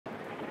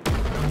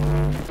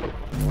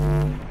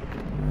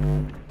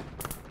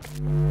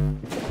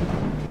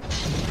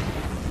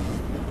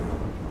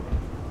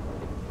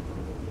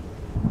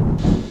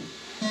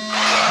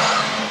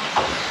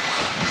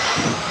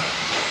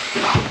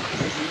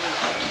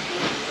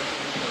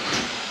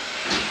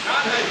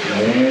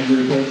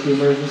Andrew takes the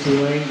emergency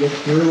lane, gets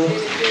through.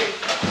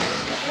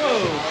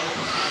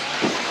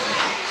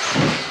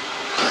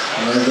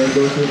 And they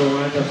go through the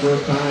line the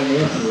first time.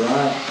 It's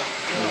right.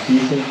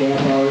 Decent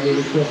gap already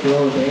to Chris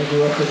Rose.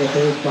 Andrew up to the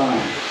third spot.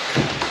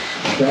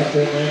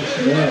 Spector and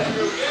Smith.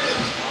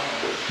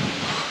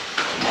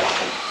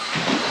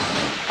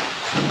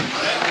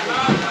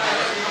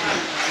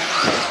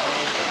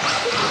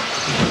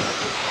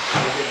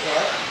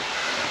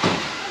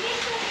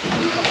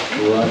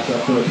 Rush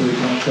up to a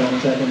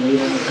 3.7-second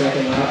lead in the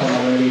second lap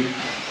already.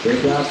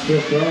 Good job,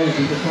 Chris Rose.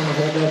 He just want to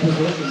hold that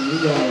position. You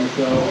guys,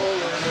 so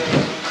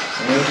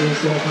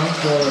Andrew's going to come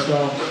for it. So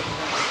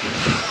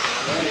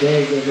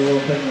Dave, there's a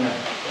little thing there.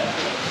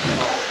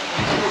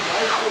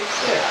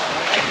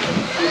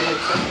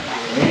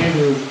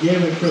 Andrews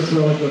giving Chris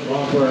Rose the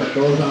bumper. It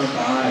goes on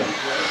 5.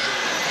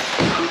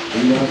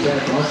 He wants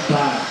that bump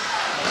spot.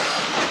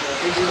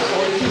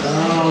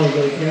 Oh,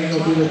 they can't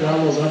go through the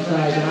doubles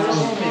upside down.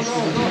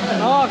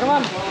 Oh, come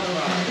on.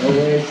 No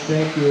ways,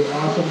 thank you.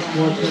 Awesome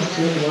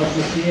sportsmanship. Love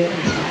to see it.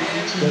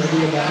 It's going to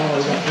be a battle.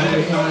 We got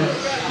plenty of time.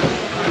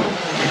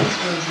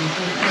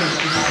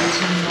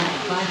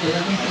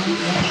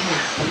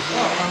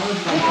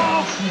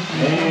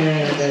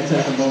 And that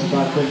second bump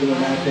spot to the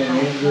back there,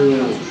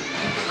 Andrew.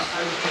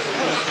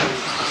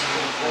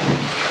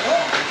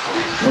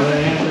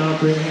 1.5 now,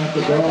 3.5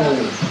 to go.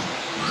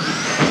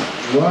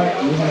 Right,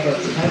 you have a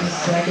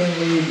 10-second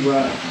lead,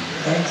 right?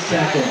 10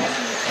 seconds.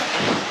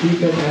 Keep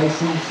it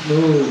nice and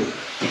smooth.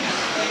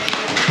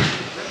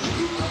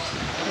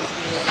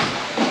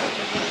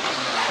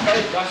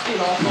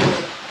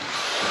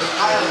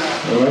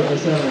 Right in the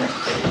center.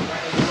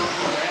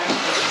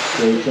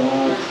 Great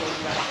job.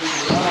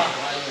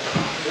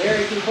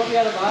 Gary, can you put me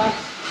out of the box?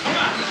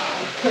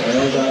 And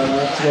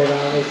let's go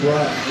down this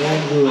lap.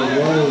 Andrew,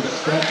 Rose,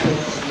 Spector,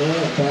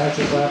 Smith.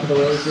 Fastest lap of the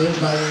race is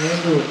by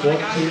Andrew,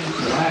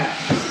 14th lap.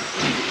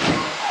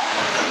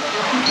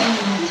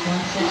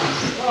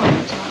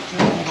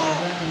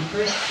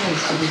 First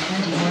place to be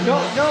 21.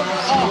 Go.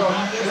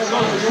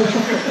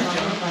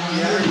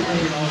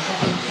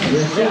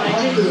 You're so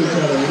hard to each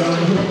other. We don't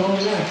know who's going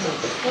next.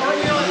 This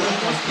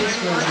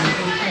was in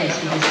third place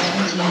with a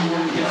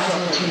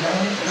 17.502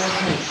 third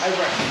place.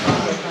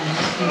 Followed by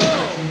Matthew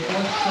Schultz in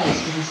fourth place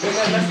with a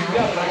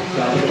 16.5.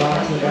 Down the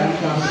box and back,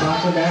 down the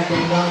box and back,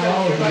 going down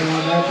low.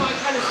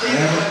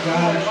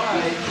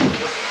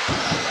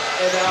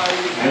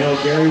 I know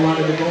Gary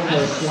wanted to go for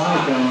a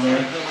slide down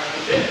there.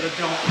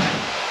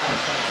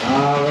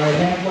 All right,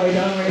 halfway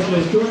down,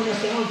 Raceway. 2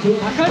 us down, 2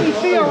 I couldn't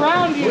see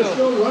around you. We're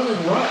still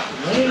running right.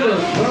 Lambert,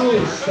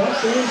 Rose,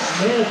 Spector,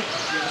 Smith.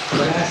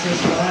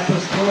 Fastest lap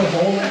is still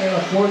holding there, a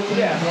 14th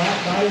lap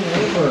by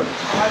Lambert. I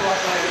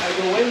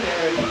go in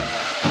there and I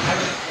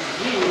just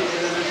leave, and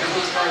then there's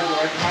this car where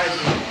I try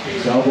to.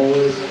 Double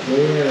is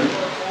clear.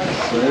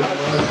 Great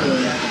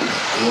motion.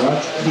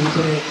 Rutsch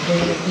keeping it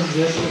clean and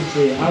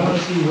consistency. I want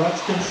to see Rutsch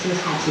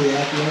consistency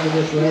at the end of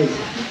this race.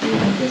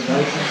 It's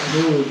nice and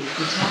smooth.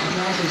 The top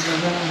drivers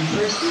are running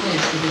first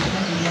place with a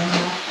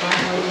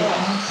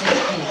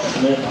 21.506 pace.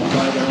 Smith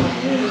upside down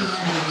again. In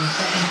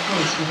second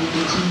place with a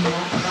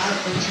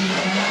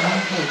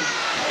 18.513.1 pace.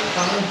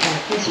 Followed by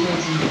Chris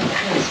Rose in third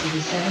place with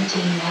a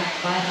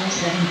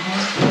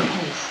 17.507.4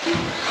 pace.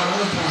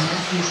 Followed by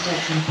Matthew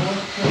Stutz in fourth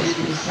place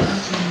with a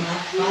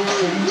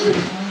 17.517.7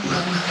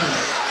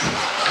 pace.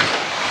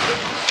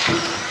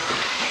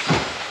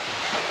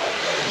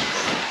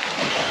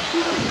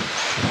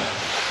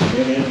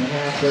 Minute and a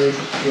half race, a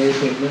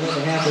minute and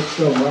a half, it's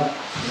still up.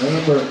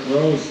 Lambert,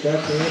 Rose,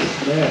 Spector, and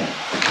Smith.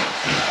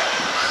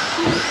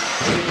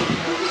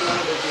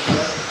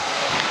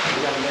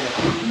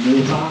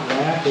 New hot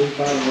lap is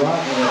by Rutt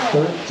at a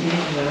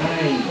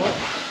 13.9.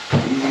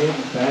 He's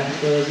getting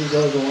faster as he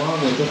goes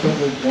along. With just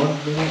over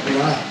 1 minute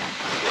left.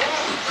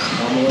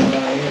 Coming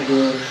by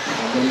Andrew.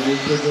 Somebody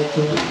needs to get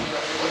to him.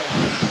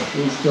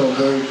 He's still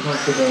very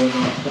comfortable in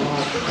that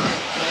spot.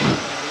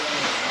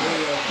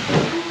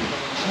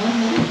 1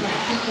 minute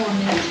left to 4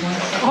 minutes, 1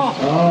 second.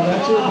 Oh,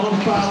 that's your home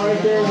spot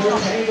right there. We're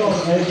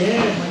tangled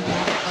again.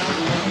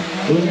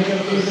 Who's going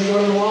to be to go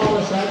to the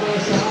wall side by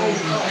side?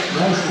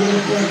 Nice game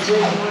for a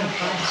quick one.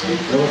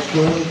 Little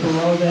squirrely for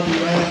Rose at the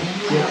end.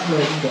 Gets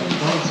the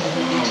bump.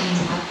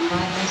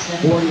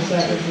 40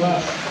 seconds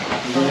left.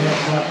 We're going to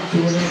have about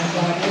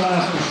 2.5 laps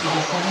left.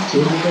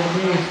 Who's it going to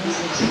be?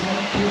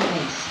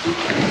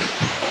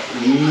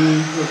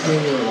 He's the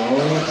finger.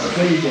 Oh, it's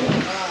speaking.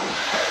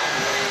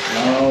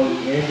 Oh,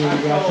 Andrew,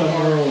 you got some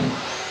room.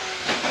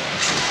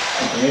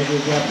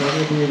 Andrew's got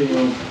plenty of breathing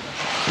room.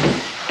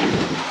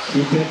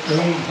 Keep it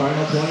clean,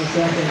 final 20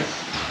 seconds.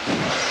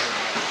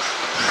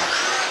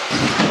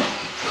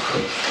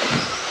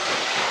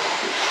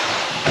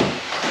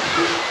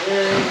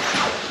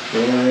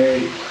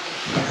 Great.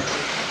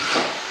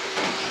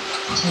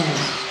 10,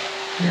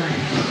 9,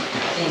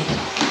 8,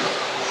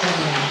 7,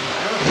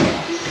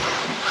 6,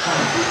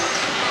 5,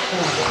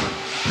 4,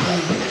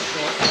 3,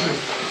 2.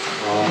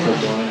 Off the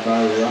line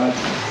by Rutt.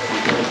 He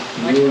goes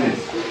through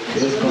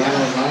his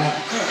final lap.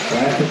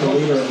 Back to the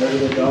leader,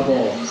 maybe the double.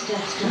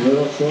 A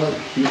little short,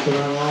 keeps it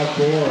on all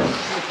four.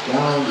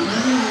 Down,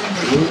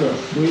 Luger,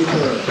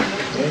 sweeper,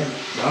 and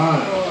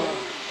done.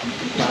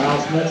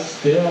 Kyle Smith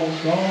still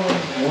going.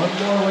 One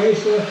more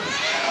racer.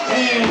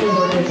 And the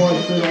 30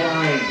 points to the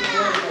line.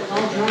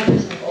 All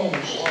drivers have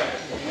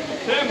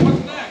finished.